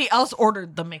all. Nobody else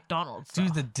ordered the McDonald's. Dude,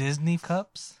 though. the Disney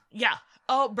cups. Yeah.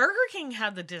 Oh, Burger King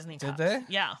had the Disney Did cups. they?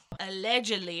 Yeah.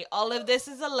 Allegedly. All of this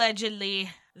is allegedly.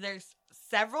 There's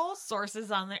several sources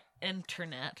on the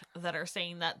internet that are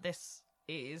saying that this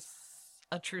is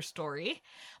a true story.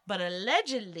 But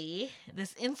allegedly,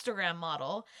 this Instagram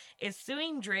model is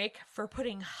suing Drake for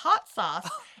putting hot sauce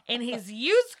in his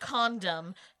used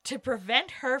condom to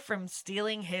prevent her from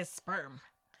stealing his sperm.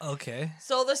 Okay.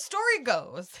 So the story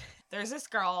goes, there's this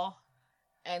girl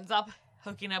ends up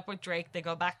hooking up with Drake. They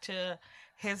go back to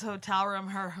his hotel room,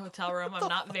 her hotel room. I'm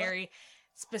not very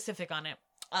specific on it.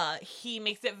 He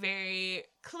makes it very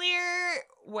clear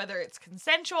whether it's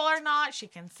consensual or not. She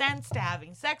consents to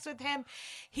having sex with him.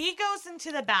 He goes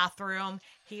into the bathroom.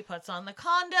 He puts on the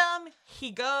condom.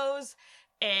 He goes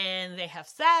and they have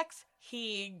sex.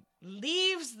 He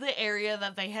leaves the area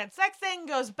that they had sex in,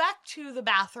 goes back to the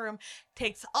bathroom,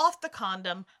 takes off the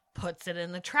condom, puts it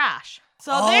in the trash.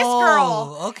 So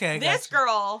this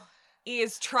girl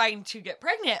is trying to get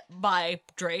pregnant by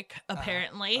Drake,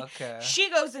 apparently. Okay. She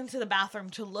goes into the bathroom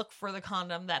to look for the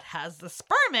condom that has the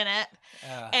sperm in it.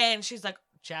 And she's like,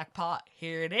 jackpot,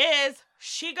 here it is.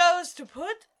 She goes to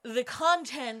put the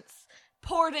contents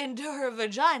poured into her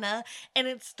vagina and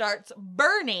it starts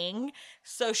burning.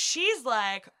 So she's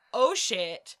like, oh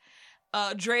shit.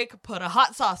 Drake put a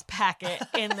hot sauce packet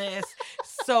in this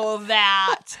so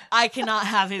that I cannot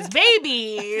have his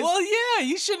babies. Well, yeah,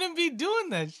 you shouldn't be doing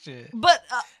that shit. But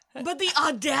the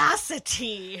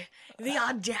audacity.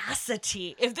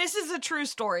 If this is a true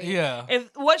story, if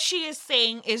what she is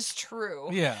saying is true,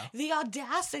 the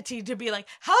audacity to be like,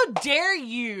 how dare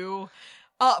you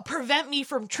prevent me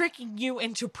from tricking you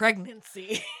into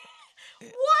pregnancy?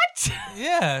 What?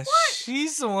 Yeah, what?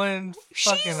 She's the one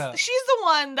fucking up. She's the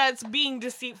one that's being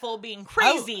deceitful, being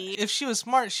crazy. If she was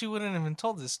smart, she wouldn't have even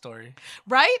told this story.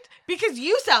 Right? Because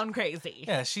you sound crazy.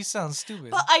 Yeah, she sounds stupid.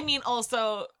 But I mean,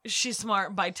 also, she's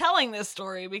smart by telling this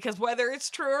story because whether it's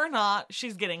true or not,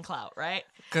 she's getting clout, right?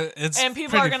 And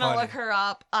people are going to look her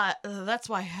up. That's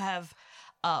why I have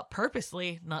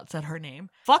purposely not said her name.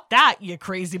 Fuck that, you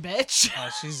crazy bitch.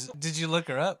 Did you look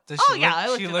her up?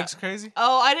 She looks crazy?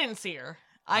 Oh, I didn't see her.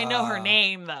 I know her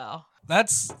name, though.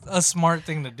 That's a smart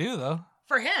thing to do, though.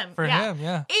 For him.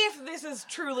 Yeah. If this is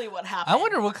truly what happened. I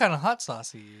wonder what kind of hot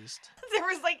sauce he used. There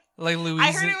was like Louisiana.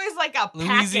 I heard it was like a packet.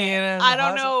 Louisiana. I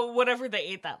don't know, whatever they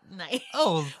ate that night.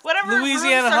 Oh, whatever.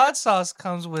 Louisiana hot sauce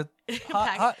comes with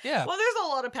hot, yeah. Well, there's a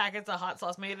lot of packets of hot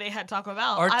sauce. Maybe they had Taco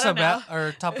Bell. Or I don't know.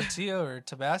 Or Tapatio or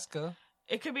Tabasco.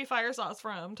 It could be fire sauce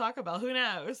from Taco Bell. Who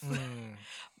knows?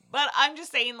 But I'm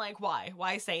just saying, like, why?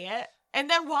 Why say it? And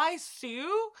then why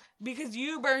sue? Because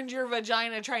you burned your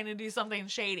vagina trying to do something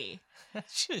shady.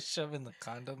 She was shoving the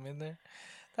condom in there.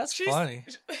 That's funny.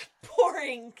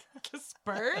 Pouring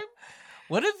sperm?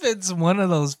 What if it's one of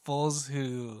those fools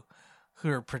who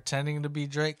are pretending to be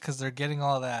Drake because they're getting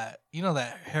all that,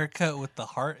 that haircut with the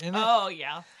heart in it? Oh,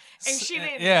 yeah. And she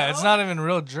didn't Yeah, know? It's not even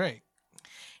real Drake.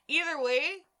 Either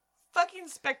way, fucking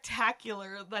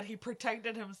spectacular that he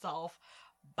protected himself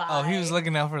by... Oh, he was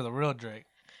looking out for the real Drake.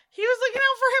 He was looking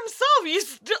out for himself.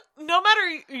 No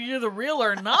matter you're the real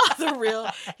or not the real,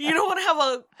 you don't want to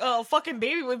have a fucking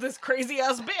baby with this crazy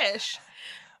ass bitch.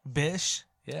 Bish?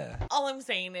 Yeah. All I'm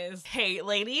saying is, hey,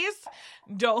 ladies,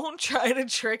 don't try to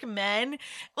trick men.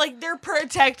 Like, they're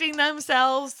protecting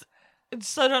themselves,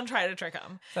 so don't try to trick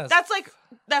them.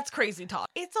 That's crazy talk.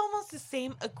 It's almost the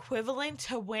same equivalent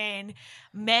to when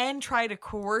men try to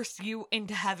coerce you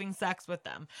into having sex with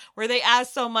them, where they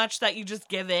ask so much that you just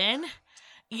give in.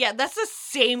 Yeah, that's the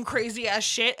same crazy ass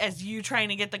shit as you trying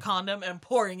to get the condom and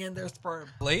pouring in their sperm.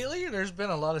 Lately, there's been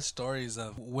a lot of stories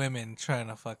of women trying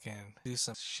to fucking do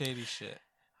some shady shit.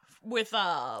 With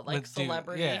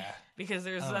celebrity. Yeah. Because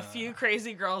there's a few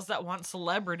crazy girls that want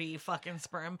celebrity fucking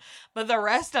sperm. But the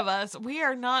rest of us, we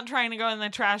are not trying to go in the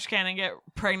trash can and get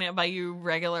pregnant by you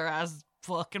regular ass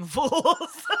fucking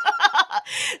fools.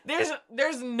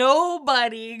 There's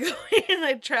nobody going in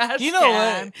the trash can. You know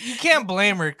what? You can't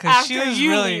blame her because she was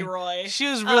Leroy. She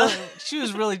was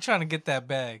really trying to get that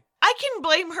bag. I can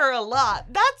blame her a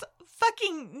lot. That's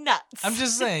fucking nuts. I'm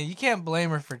just saying, you can't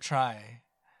blame her for trying.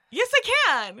 Yes, I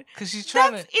can. Because she's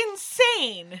trying That's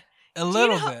insane. A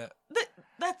little bit.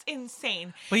 That's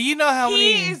insane. But you know how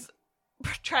many... He's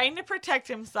trying to protect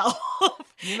himself.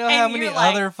 You know how many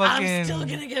other fucking... I'm still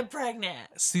gonna get pregnant.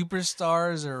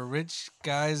 Superstars or rich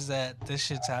guys that this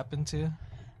shit's happened to?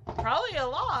 Probably a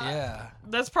lot. Yeah.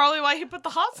 That's probably why he put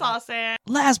the hot sauce in.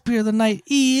 Last beer of the night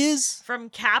is... from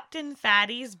Captain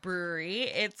Fatty's Brewery.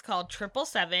 It's called Triple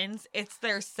Sevens. It's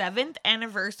their 7th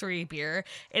anniversary beer.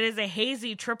 It is a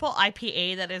hazy triple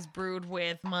IPA that is brewed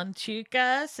with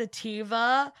Montuca,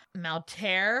 Sativa,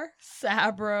 Malter,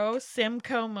 Sabro,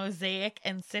 Simcoe, Mosaic,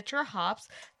 and Citra hops,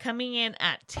 coming in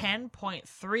at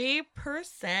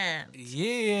 10.3%.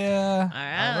 Yeah. All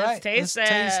right, let's taste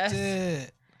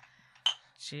it.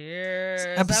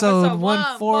 Cheers. Episode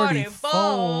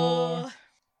 144.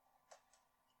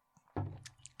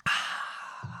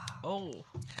 Oh,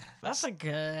 that's a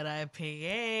good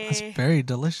IPA. That's very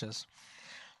delicious.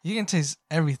 You can taste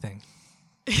everything.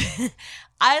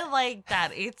 I like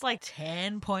that. It's like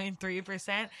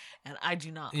 10.3%, and I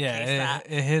do not taste that.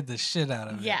 It hit the shit out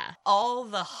of it. Yeah. All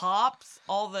the hops,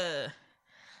 all the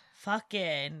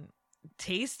fucking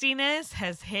tastiness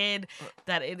has hid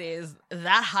that it is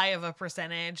that high of a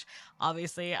percentage.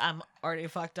 Obviously, I'm already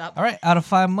fucked up. All right, out of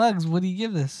 5 mugs, what do you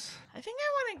give this? I think I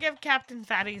want to give Captain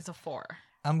Fatty's a 4.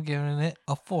 I'm giving it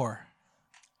a 4.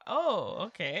 Oh,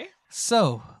 okay.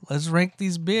 So, let's rank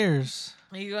these beers.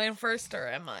 Are you going first or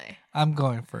am I? I'm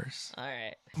going first. All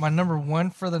right. My number 1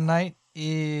 for the night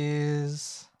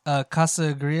is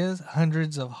Casa Agria's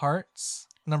Hundreds of Hearts.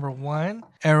 Number 1,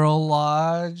 Arrow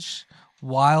Lodge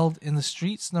Wild in the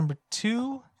Streets. Number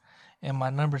 2. And my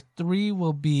number 3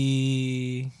 will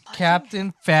be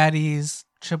Captain Fatty's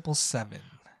 777.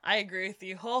 I agree with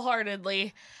you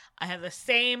wholeheartedly. I have the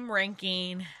same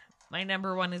ranking. My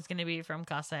number 1 is going to be from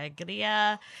Casa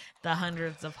Agria, the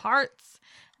Hundreds of Hearts.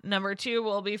 Number 2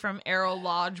 will be from Arrow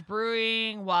Lodge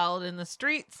Brewing, Wild in the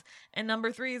Streets. And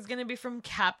number 3 is going to be from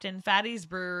Captain Fatty's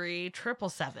Brewery,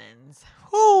 777s.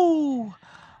 Woo! All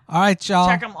right, y'all.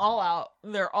 Check them all out.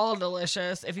 They're all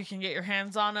delicious. If you can get your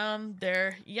hands on them,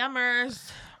 they're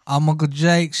yummers. I'm Uncle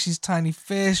Jake. She's Tiny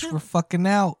Fish. We're fucking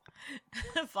out.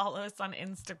 Follow us on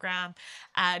Instagram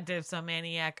at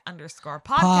dipsomaniac_podcast.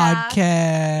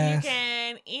 Podcast. You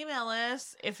can email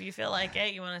us if you feel like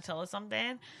it. You want to tell us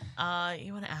something.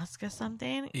 You want to ask us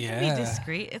something. You can be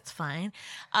discreet. It's fine.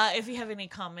 If you have any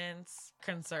comments,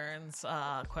 concerns,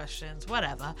 questions,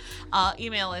 whatever,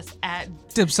 email us at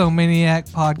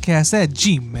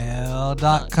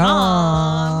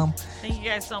dipsomaniacpodcast@gmail.com. Thank you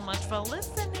guys so much for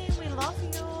listening. We love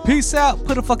you. Peace out.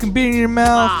 Put a fucking beer in your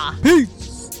mouth. Peace.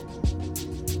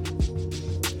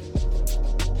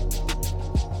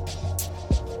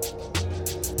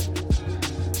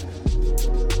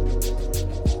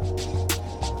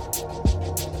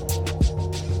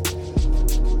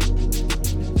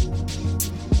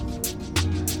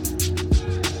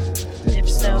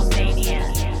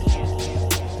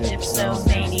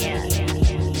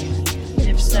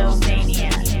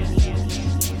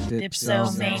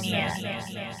 Dipsomania.